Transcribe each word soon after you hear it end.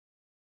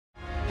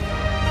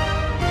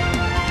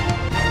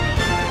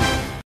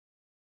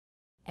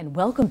And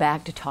welcome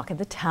back to Talk of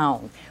the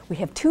Town. We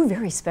have two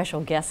very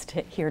special guests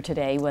here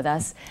today with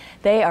us.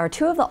 They are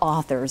two of the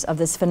authors of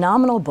this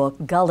phenomenal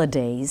book, Gullah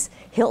Days,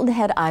 Hilton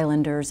Head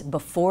Islanders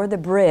Before the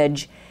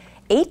Bridge,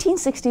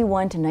 1861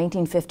 to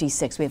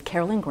 1956. We have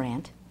Carolyn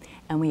Grant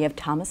and we have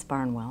Thomas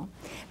Barnwell.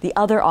 The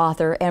other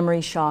author,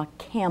 Emery Shaw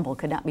Campbell,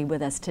 could not be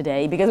with us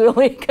today because we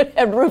only could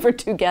have room for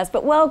two guests,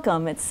 but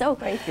welcome. It's so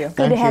Thank you.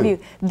 good to have you.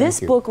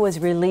 This book was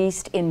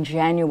released in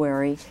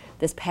January,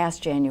 this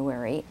past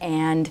January,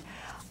 and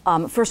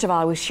first of all,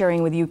 I was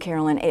sharing with you,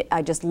 Carolyn,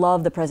 I just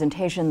love the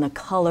presentation, the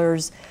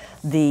colors,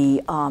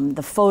 the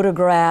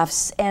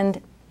photographs,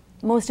 and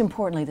most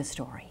importantly, the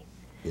story.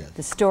 Yes.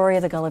 The story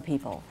of the Gullah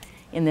people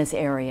in this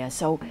area.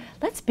 So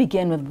let's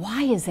begin with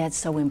why is that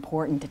so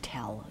important to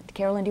tell?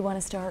 Carolyn, do you want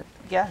to start?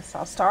 Yes,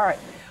 I'll start.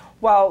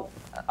 Well,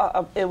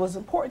 it was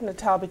important to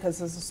tell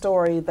because it's a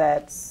story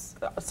that's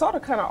sort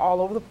of kind of all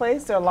over the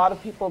place. There are a lot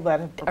of people that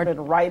have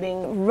been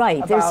writing.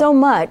 Right, there's so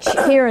much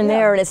here and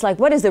there, and it's like,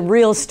 what is the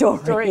real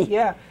story?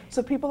 Yeah,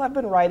 so people have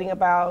been writing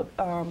about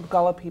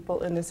Gullah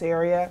people in this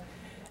area.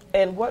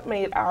 And what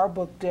made our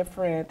book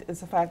different is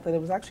the fact that it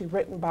was actually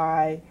written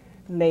by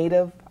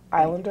Native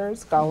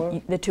Islanders,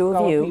 Gullah. The two of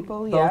Gullah you,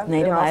 people, both yeah,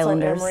 Native and also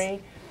Islanders.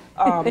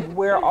 Emery.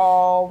 We're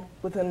all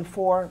within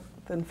fourth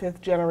and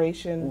fifth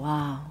generation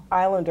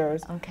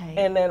Islanders. Okay.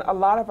 And then a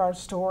lot of our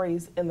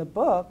stories in the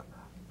book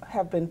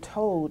have been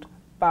told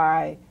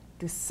by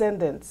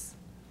descendants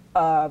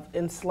of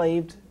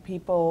enslaved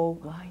people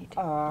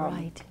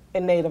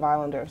and Native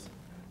Islanders.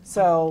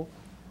 So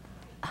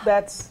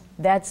that's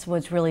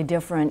what's really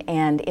different,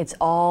 and it's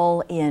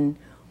all in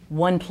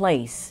one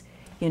place.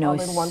 You know,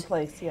 all in one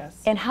place,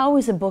 yes. And how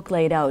is the book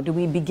laid out? Do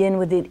we begin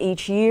with it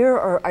each year,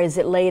 or is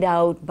it laid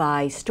out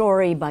by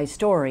story by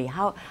story?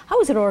 How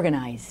is it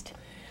organized?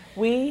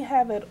 We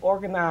have it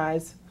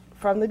organized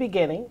from the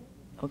beginning.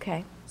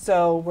 Okay.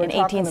 So we're in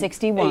talking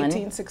 1861.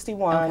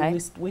 1861. Okay.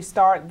 We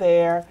start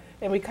there,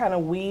 and we kind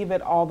of weave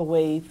it all the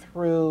way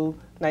through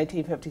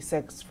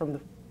 1956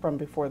 from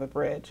before the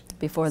bridge.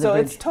 Before the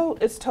bridge. So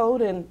it's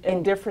told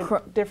in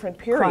different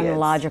periods.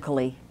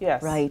 Chronologically.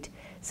 Yes. Right.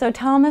 So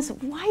Thomas,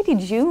 why did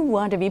you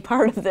want to be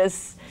part of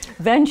this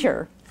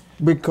venture?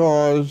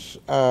 Because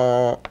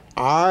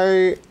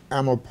I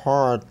am a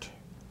part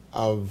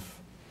of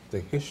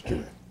the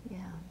history. Yeah.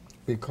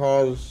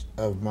 Because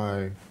of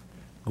my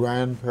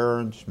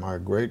grandparents, my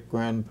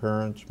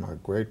great-grandparents, my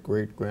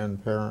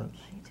great-great-grandparents.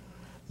 Right.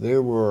 They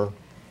were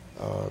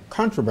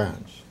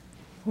contrabands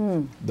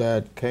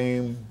that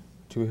came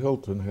to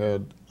Hilton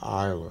Head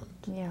Island.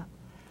 Yeah.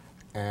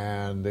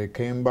 And they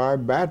came by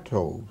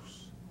bateaus.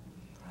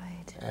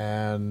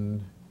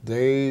 And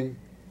they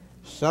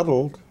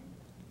settled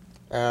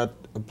at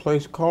a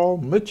place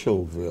called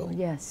Mitchellville.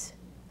 Yes,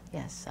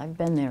 yes, I've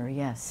been there,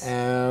 yes.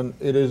 And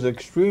it is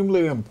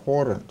extremely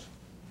important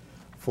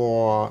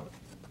for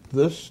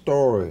this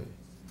story,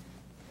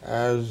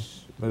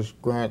 as Ms.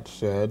 Grant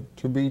said,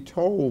 to be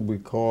told,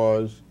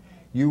 because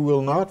you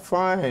will not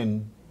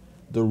find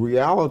the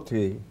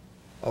reality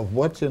of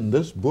what's in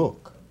this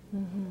book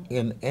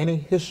in any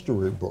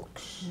history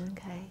books.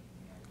 Okay.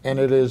 And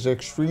it is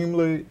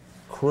extremely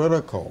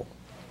critical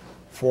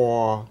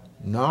for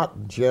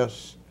not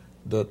just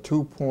the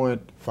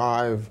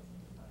 2.5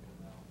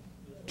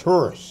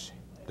 tourists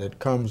that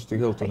comes to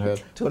Hilton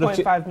Head.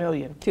 2.5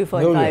 million.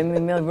 2.5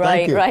 million,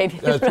 right, right.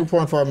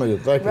 2.5 million,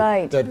 thank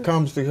you, that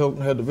comes to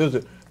Hilton Head to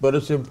visit. But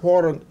it's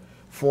important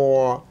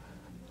for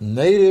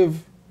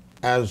Native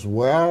as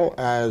well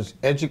as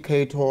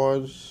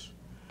educators,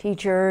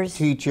 teachers,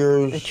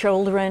 the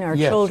children, our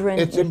children.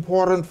 It's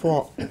important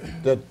for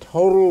the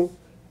total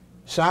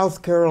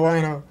South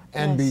Carolina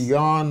and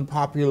beyond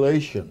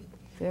population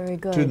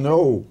to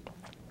know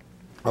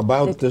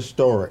about this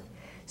story.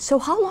 So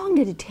how long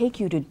did it take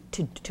you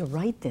to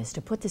write this,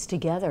 to put this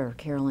together,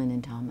 Carolyn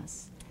and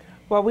Thomas?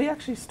 Well, we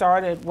actually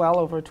started well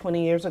over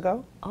 20 years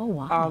ago. Oh,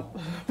 wow.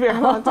 Very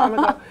long time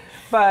ago.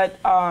 But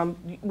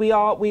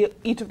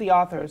each of the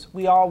authors,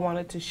 we all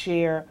wanted to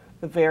share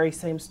the very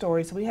same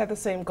story. So we had the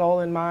same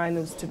goal in mind,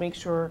 was to make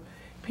sure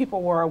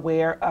people were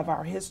aware of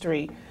our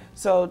history.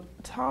 So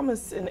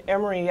Thomas and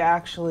Emery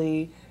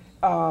actually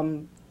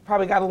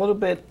probably got a little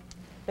bit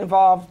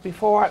involved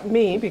before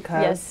me,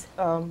 because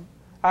I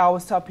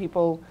always tell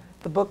people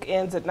the book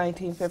ends at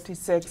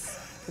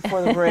 1956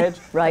 before the bridge,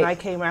 and I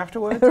came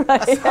afterwards.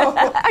 Right. So,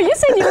 are you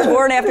saying you were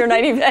born after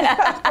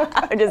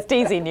 1950? I'm just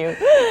teasing you.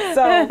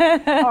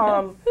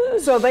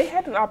 So they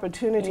had an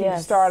opportunity to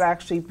start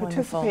actually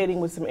participating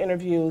with some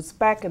interviews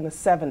back in the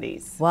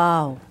 70s.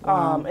 Wow.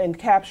 And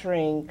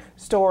capturing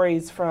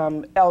stories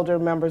from elder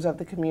members of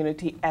the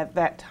community at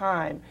that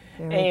time.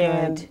 Very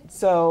good.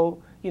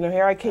 So, you know,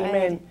 here I came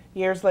in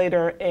years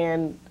later,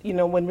 and, you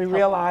know, when we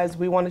realized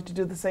we wanted to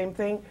do the same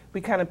thing,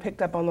 we kind of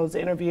picked up on those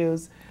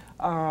interviews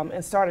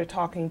and started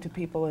talking to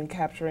people and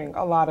capturing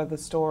a lot of the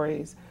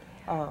stories.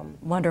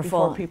 Wonderful.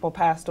 Before people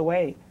passed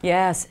away.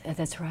 Yes,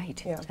 that's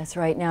right. Yeah. That's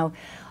right. Now,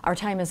 our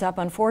time is up,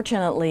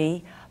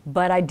 unfortunately,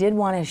 but I did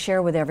want to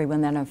share with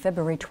everyone that on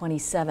February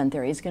 27th,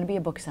 there is going to be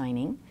a book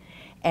signing.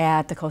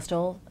 at the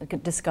Coastal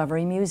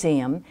Discovery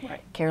Museum.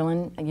 Right.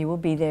 Carolyn, you will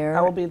be there.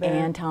 I will be there.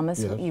 And Thomas,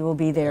 Yes. you will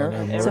be there.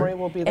 And Emery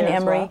will be there And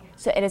as Emery. well.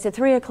 So, and it's at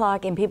 3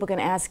 o'clock, and people can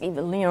ask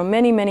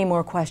many, many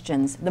more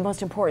questions. The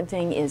most important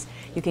thing is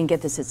you can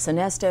get this at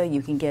Sonesta,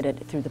 you can get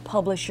it through the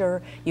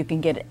publisher, you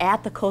can get it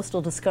at the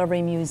Coastal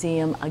Discovery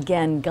Museum.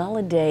 Again,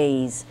 Gullah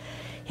Days,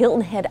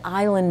 Hilton Head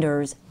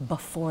Islanders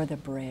before the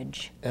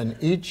bridge. And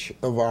each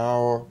of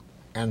our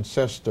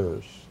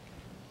ancestors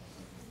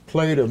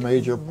played a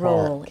major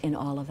Role part in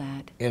all of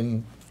that,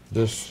 in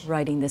this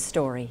writing this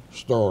story.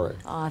 story.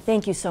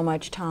 Thank you so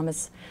much,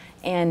 Thomas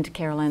and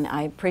Carolyn.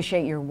 I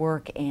appreciate your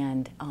work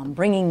and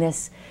bringing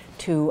this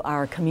to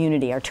our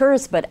community, our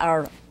tourists, but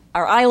our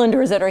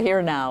islanders that are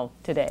here now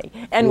today.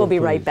 And we'll be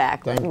right please.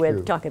 back Thank with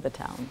you. Talk of the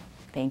Town.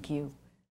 Thank you.